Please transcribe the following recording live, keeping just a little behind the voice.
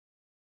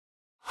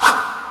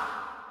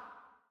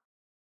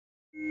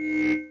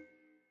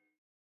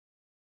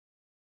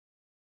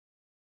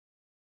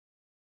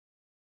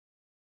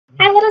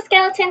Hi little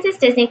skeletons, it's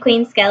Disney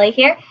Queen Skelly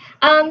here.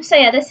 So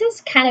yeah, this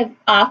is kind of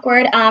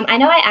awkward. I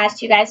know I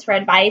asked you guys for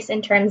advice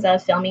in terms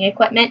of filming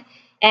equipment,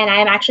 and I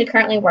am actually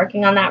currently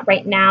working on that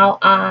right now.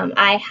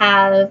 I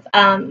have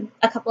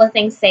a couple of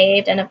things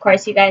saved, and of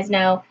course you guys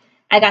know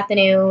I got the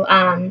new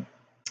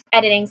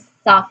editing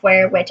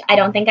software, which I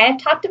don't think I have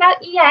talked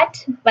about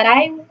yet, but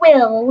I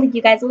will.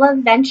 You guys will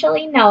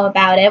eventually know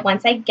about it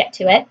once I get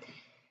to it.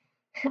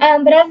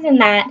 But other than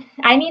that,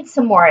 I need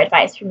some more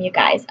advice from you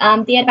guys.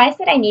 The advice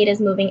that I need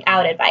is moving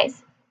out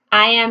advice.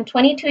 I am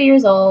 22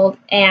 years old,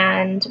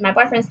 and my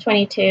boyfriend's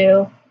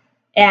 22,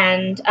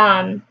 and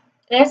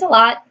there's a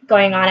lot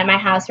going on at my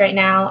house right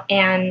now,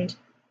 and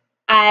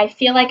I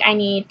feel like I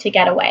need to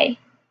get away,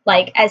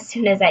 like, as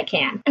soon as I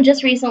can.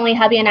 Just recently,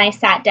 hubby and I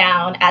sat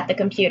down at the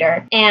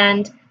computer,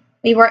 and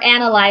we were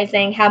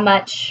analyzing how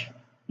much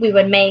we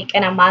would make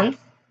in a month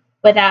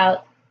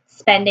without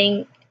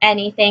spending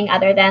anything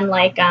other than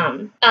like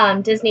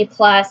Disney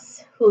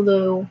Plus,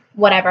 Hulu,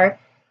 whatever.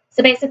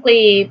 So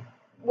basically,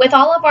 with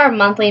all of our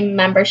monthly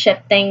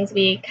membership things,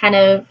 we kind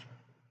of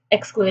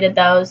excluded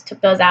those,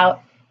 took those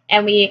out,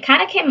 and we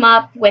kind of came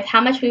up with how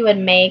much we would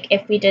make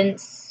if we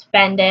didn't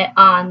spend it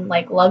on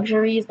like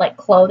luxuries like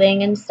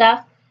clothing and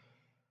stuff.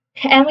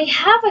 And we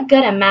have a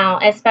good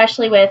amount,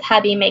 especially with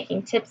hubby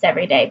making tips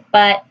every day.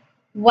 But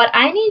what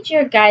I need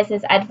your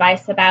guys'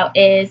 advice about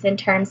is in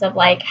terms of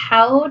like,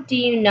 how do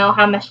you know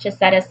how much to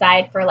set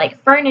aside for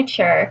like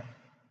furniture,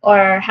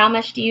 or how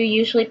much do you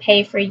usually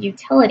pay for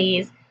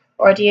utilities,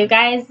 or do you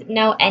guys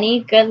know any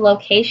good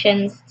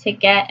locations to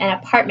get an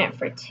apartment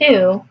for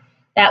two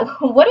that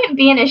wouldn't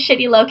be in a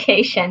shitty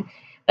location,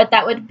 but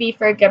that would be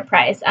for a good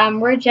price?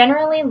 We're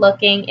generally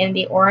looking in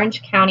the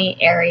Orange County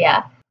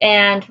area,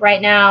 and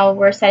right now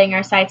we're setting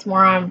our sights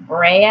more on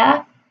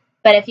Brea.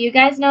 But if you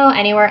guys know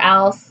anywhere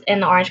else in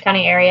the Orange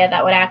County area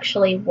that would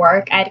actually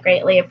work, I'd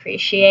greatly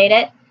appreciate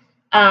it.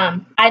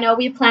 I know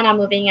we plan on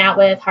moving out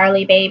with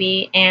Harley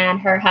Baby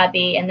and her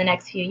hubby in the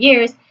next few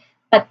years,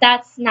 but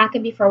that's not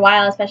going to be for a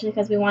while, especially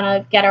because we want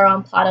to get our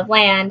own plot of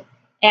land,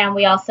 and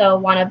we also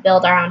want to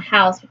build our own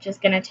house, which is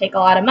going to take a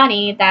lot of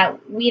money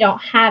that we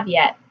don't have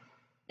yet.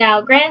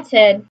 Now,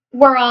 granted,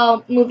 we're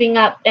all moving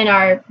up in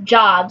our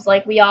jobs,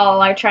 like we all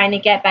are trying to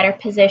get better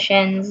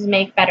positions,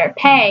 make better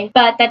pay,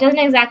 but that doesn't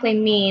exactly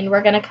mean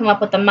we're going to come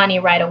up with the money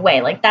right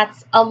away. Like,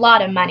 that's a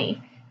lot of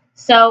money.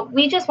 So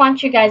we just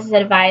want you guys'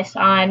 advice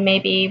on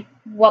maybe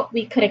what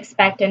we could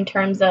expect in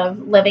terms of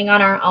living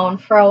on our own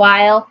for a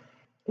while,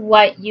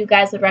 what you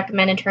guys would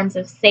recommend in terms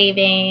of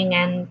saving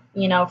and,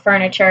 you know,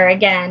 furniture.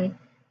 Again,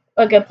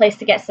 a good place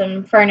to get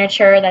some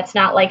furniture that's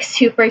not like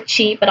super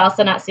cheap, but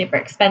also not super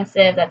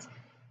expensive, that's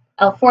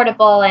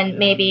affordable, and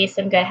maybe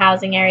some good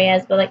housing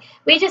areas. But like,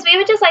 we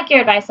would just like your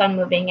advice on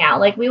moving out.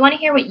 Like, we want to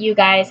hear what you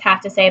guys have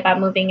to say about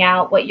moving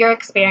out, what your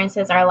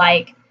experiences are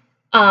like,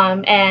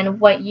 and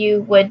what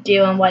you would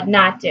do and what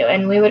not do.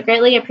 And we would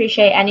greatly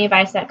appreciate any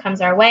advice that comes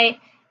our way.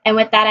 And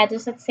with that, I'd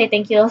just like to say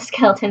thank you to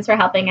Skeletons for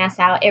helping us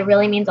out. It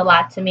really means a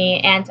lot to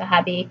me and to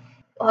hubby.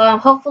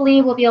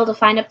 Hopefully we'll be able to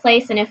find a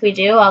place, and if we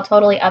do, I'll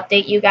totally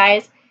update you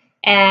guys.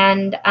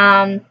 And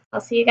I'll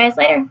see you guys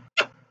later.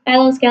 Bye,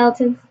 little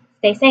skeletons.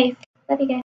 Stay safe. Love you guys.